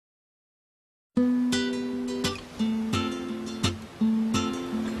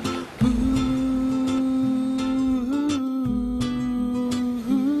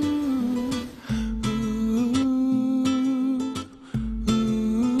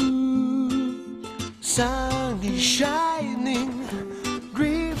Sun is shining,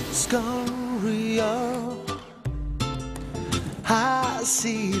 dreams come real. I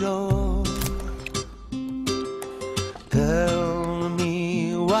see it all. Tell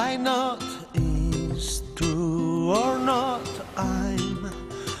me why not, is true or not. I'm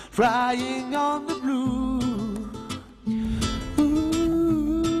flying on the blue.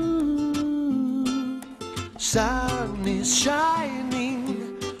 Ooh. Sun is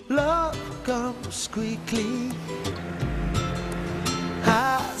shining, love comes quickly.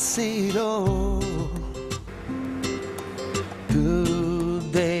 I see it all.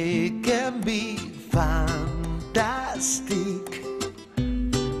 Today can be fantastic,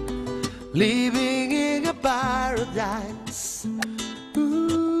 living in a paradise.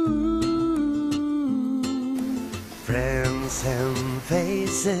 Ooh. Friends and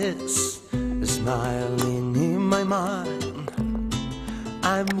faces smiling in my mind.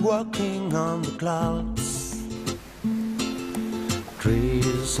 I'm walking on the clouds.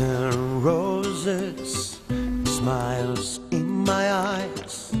 Trees and roses, smiles in my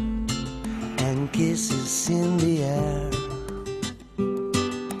eyes, and kisses in the air.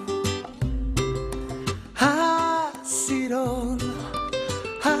 I see it all,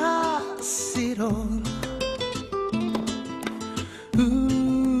 I see it all.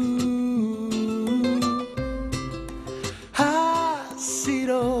 Ooh, I see it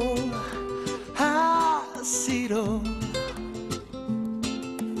all, I see it all.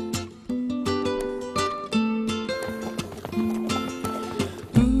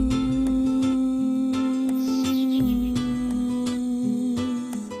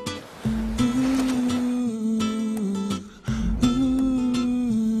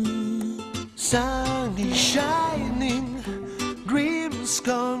 Sun is shining, dreams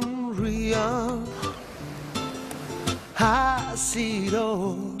come real. I see it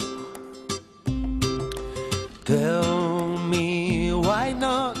all. Tell me why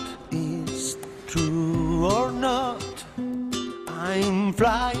not, is true or not. I'm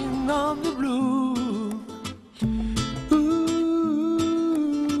flying on the blue. Ooh.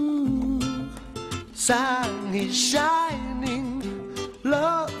 Sun is shining,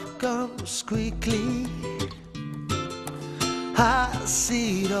 love comes quickly. I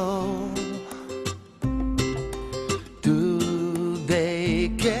see it all.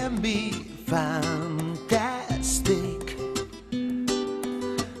 Today can be fantastic,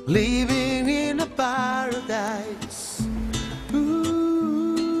 living in a paradise.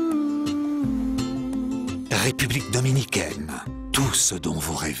 Ooh. République Dominicaine, tout ce dont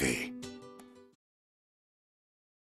vous rêvez.